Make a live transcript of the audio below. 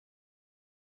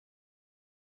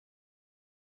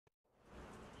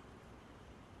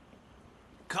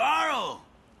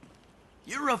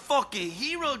You're a fucking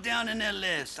hero down in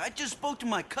LS. I just spoke to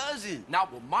my cousin.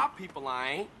 Not with my people, I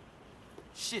ain't.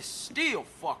 Shit's still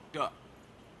fucked up.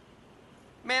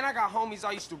 Man, I got homies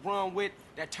I used to run with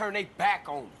that turned their back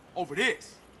on me over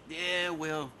this. Yeah,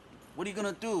 well, what are you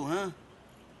gonna do, huh?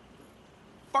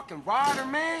 Fucking Ryder,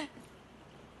 man.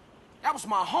 That was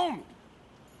my homie.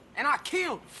 And I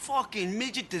killed him. Fucking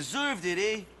midget deserved it,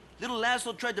 eh? Little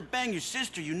asshole tried to bang your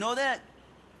sister, you know that?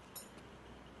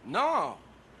 No.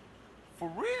 For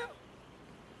real?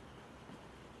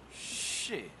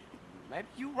 Shit. Maybe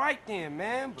you right then,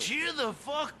 man, but... Cheer the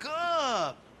fuck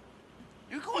up!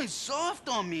 You're going soft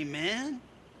on me, man.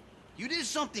 You did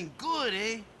something good,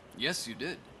 eh? Yes, you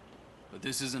did. But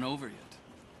this isn't over yet.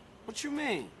 What you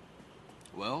mean?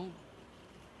 Well,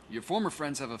 your former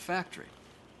friends have a factory.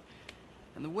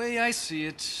 And the way I see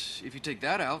it, if you take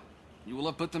that out, you will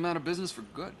have put them out of business for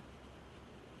good.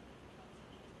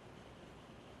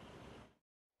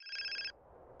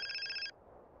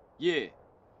 Yeah.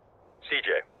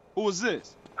 CJ. Who is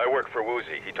this? I work for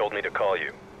Woozy. He told me to call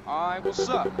you. Alright, what's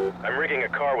up? I'm rigging a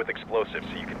car with explosives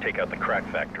so you can take out the crack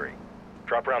factory.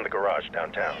 Drop around the garage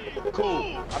downtown.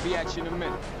 Cool. I'll be at you in a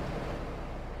minute.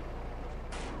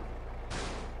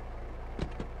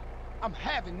 I'm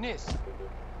having this.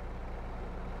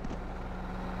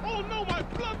 Oh no, my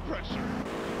blood pressure!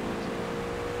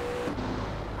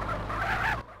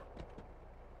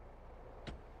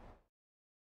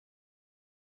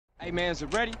 Hey man, is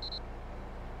it ready?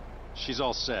 She's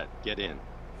all set. Get in.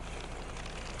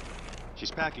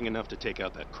 She's packing enough to take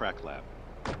out that crack lab.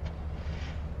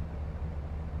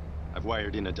 I've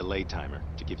wired in a delay timer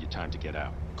to give you time to get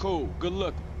out. Cool, good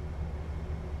luck.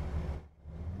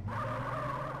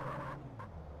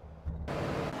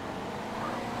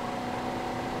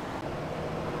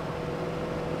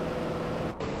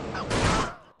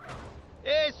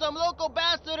 Hey, some local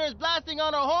bastard is blasting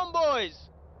on our homeboys!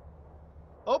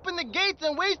 Open the gates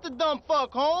and waste the dumb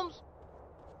fuck, Holmes!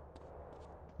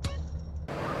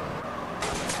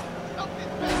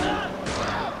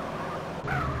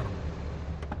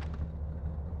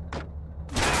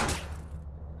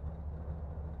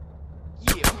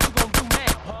 Yeah, what you gonna do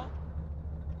now, huh?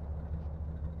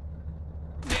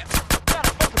 Yeah, got a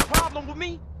fucking problem with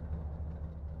me?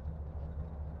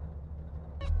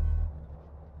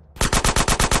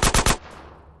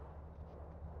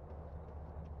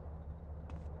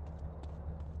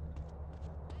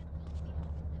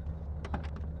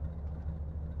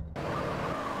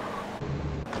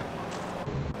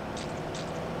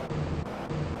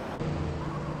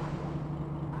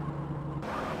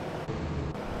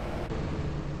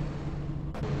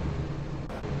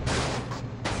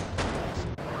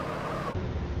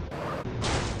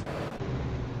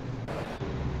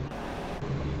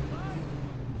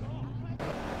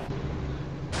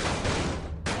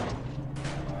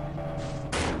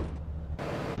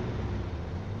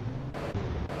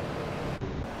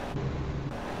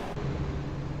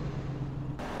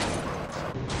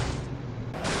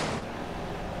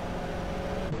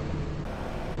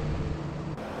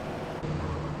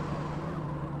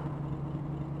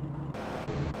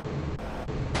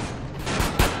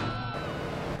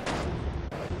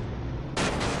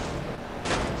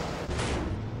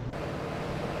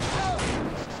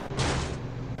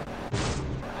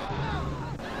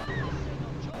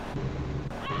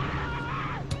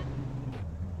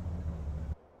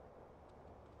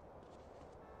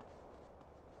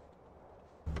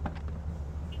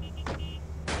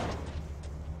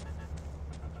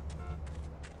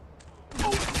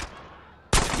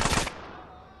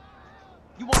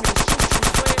 You want me to shoot you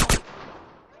as well?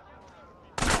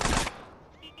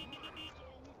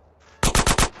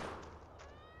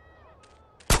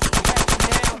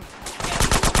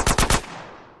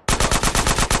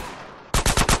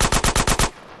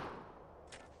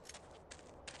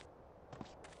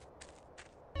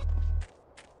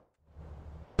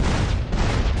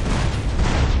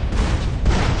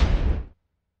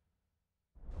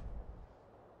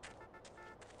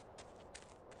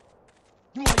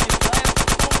 You want to get blasted?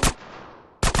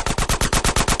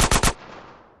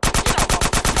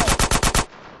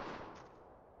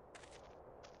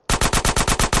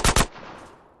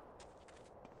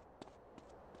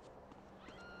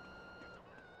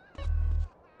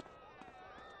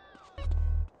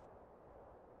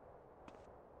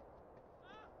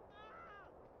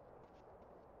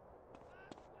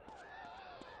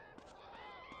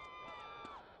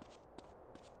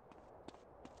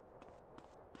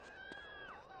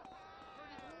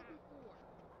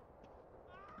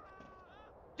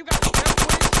 You got me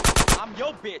bitch? I'm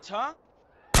your bitch, huh?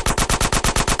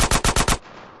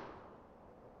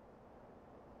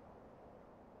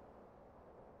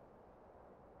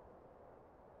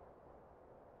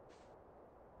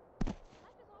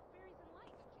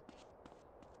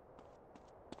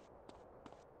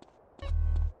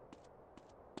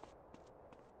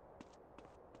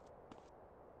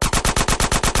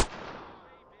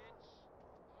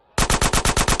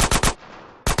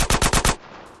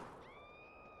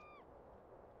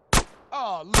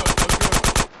 Oh, look, a girl.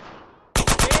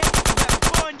 Yeah, you having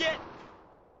fun yet?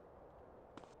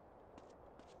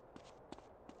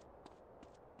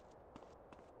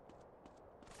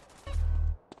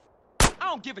 I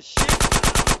don't give a shit.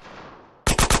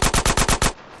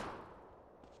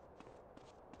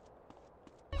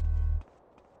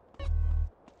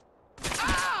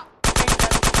 Ah! Ain't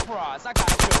that a surprise? I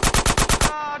gotta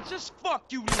go. Just fuck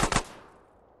you then.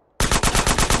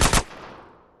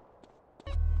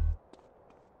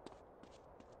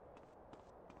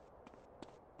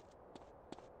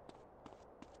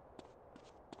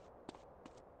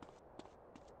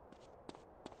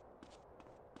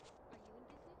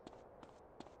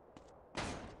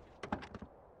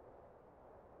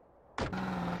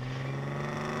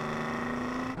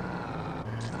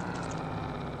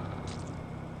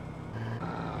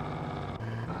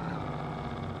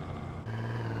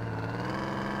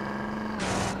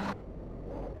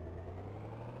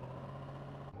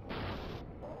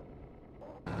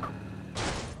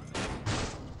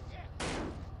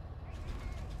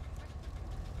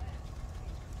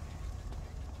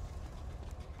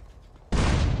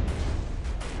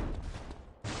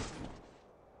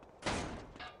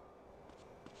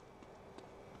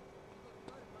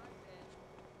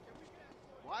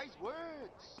 Wise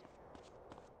words.